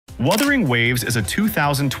Wuthering Waves is a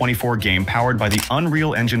 2024 game powered by the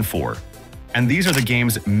Unreal Engine 4, and these are the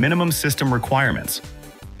game's minimum system requirements.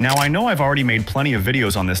 Now, I know I've already made plenty of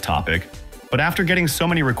videos on this topic, but after getting so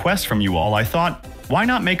many requests from you all, I thought, why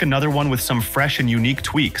not make another one with some fresh and unique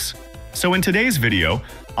tweaks? So in today's video,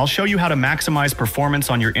 I'll show you how to maximize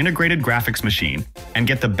performance on your integrated graphics machine and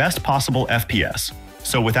get the best possible FPS.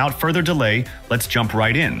 So without further delay, let's jump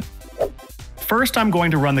right in. First, I'm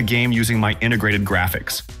going to run the game using my integrated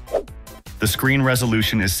graphics. The screen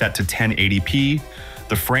resolution is set to 1080p,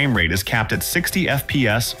 the frame rate is capped at 60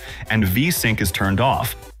 FPS, and VSync is turned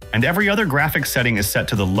off, and every other graphics setting is set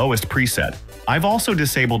to the lowest preset. I've also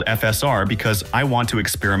disabled FSR because I want to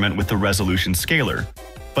experiment with the resolution scaler.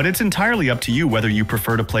 But it's entirely up to you whether you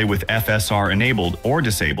prefer to play with FSR enabled or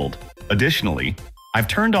disabled. Additionally, I've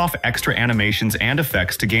turned off extra animations and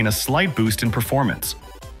effects to gain a slight boost in performance.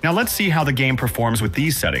 Now let's see how the game performs with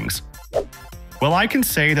these settings. Well, I can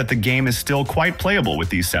say that the game is still quite playable with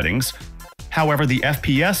these settings. However, the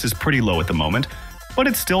FPS is pretty low at the moment, but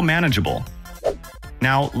it's still manageable.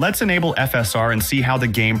 Now, let's enable FSR and see how the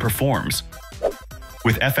game performs.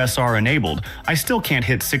 With FSR enabled, I still can't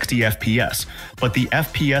hit 60 FPS, but the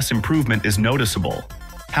FPS improvement is noticeable.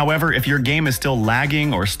 However, if your game is still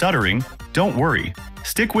lagging or stuttering, don't worry.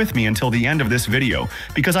 Stick with me until the end of this video,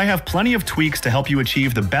 because I have plenty of tweaks to help you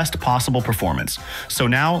achieve the best possible performance. So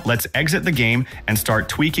now, let's exit the game and start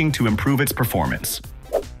tweaking to improve its performance.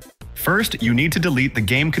 First, you need to delete the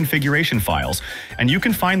game configuration files, and you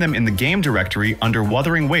can find them in the game directory under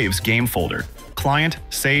Wuthering Waves game folder, Client,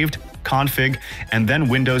 Saved, Config, and then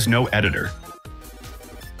Windows No Editor.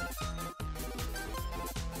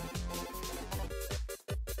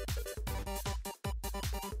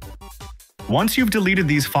 Once you've deleted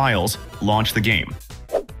these files, launch the game.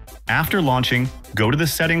 After launching, go to the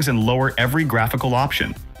settings and lower every graphical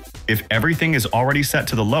option. If everything is already set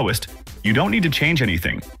to the lowest, you don't need to change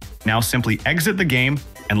anything. Now simply exit the game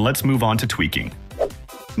and let's move on to tweaking.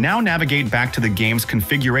 Now navigate back to the game's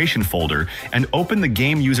configuration folder and open the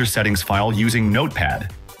game user settings file using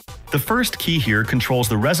Notepad. The first key here controls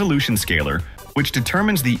the resolution scaler, which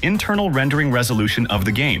determines the internal rendering resolution of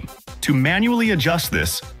the game. To manually adjust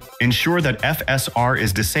this, ensure that FSR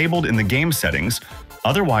is disabled in the game settings,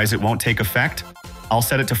 otherwise it won't take effect. I'll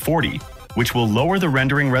set it to 40, which will lower the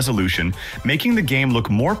rendering resolution, making the game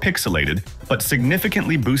look more pixelated, but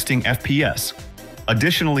significantly boosting FPS.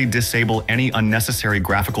 Additionally, disable any unnecessary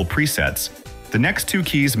graphical presets. The next two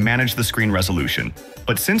keys manage the screen resolution,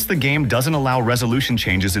 but since the game doesn't allow resolution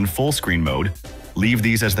changes in full screen mode, leave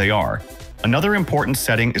these as they are. Another important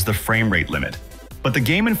setting is the frame rate limit, but the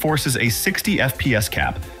game enforces a 60 FPS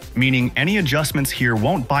cap, meaning any adjustments here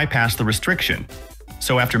won't bypass the restriction.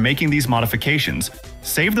 So after making these modifications,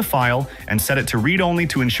 save the file and set it to read-only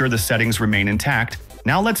to ensure the settings remain intact.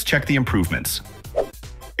 Now let's check the improvements.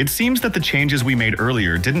 It seems that the changes we made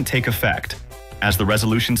earlier didn't take effect, as the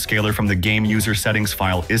resolution scaler from the game user settings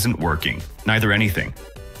file isn't working, neither anything.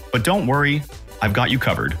 But don't worry, I've got you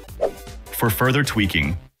covered. For further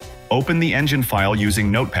tweaking, open the engine file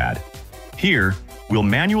using Notepad. Here, we'll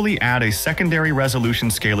manually add a secondary resolution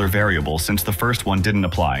scaler variable since the first one didn't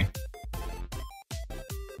apply.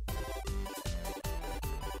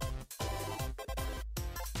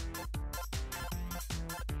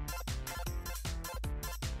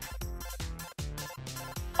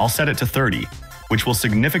 I'll set it to 30, which will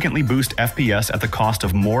significantly boost FPS at the cost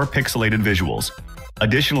of more pixelated visuals.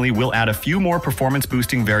 Additionally, we'll add a few more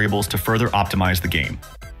performance-boosting variables to further optimize the game.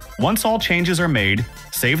 Once all changes are made,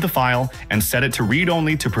 save the file and set it to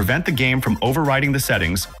read-only to prevent the game from overriding the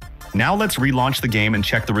settings. Now let's relaunch the game and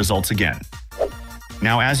check the results again.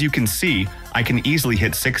 Now, as you can see, I can easily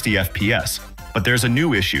hit 60 FPS, but there's a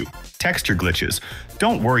new issue: texture glitches.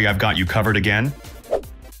 Don't worry, I've got you covered again.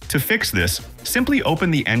 To fix this, simply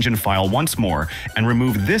open the engine file once more and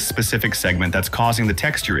remove this specific segment that's causing the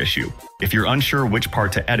texture issue. If you're unsure which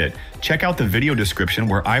part to edit, check out the video description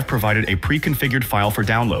where I've provided a pre-configured file for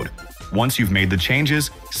download. Once you've made the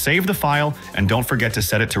changes, save the file and don't forget to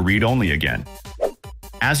set it to read-only again.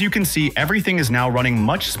 As you can see, everything is now running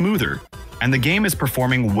much smoother and the game is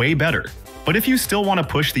performing way better. But if you still want to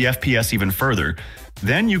push the FPS even further,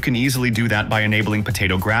 then you can easily do that by enabling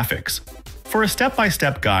potato graphics. For a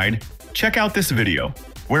step-by-step guide, check out this video,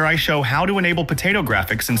 where I show how to enable potato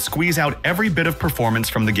graphics and squeeze out every bit of performance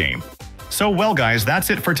from the game. So well guys, that's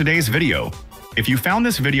it for today's video. If you found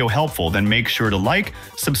this video helpful, then make sure to like,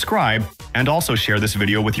 subscribe, and also share this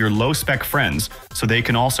video with your low-spec friends so they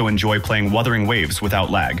can also enjoy playing Wuthering Waves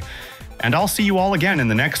without lag. And I'll see you all again in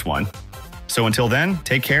the next one. So until then,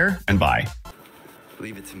 take care and bye.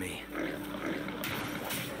 Leave it to me.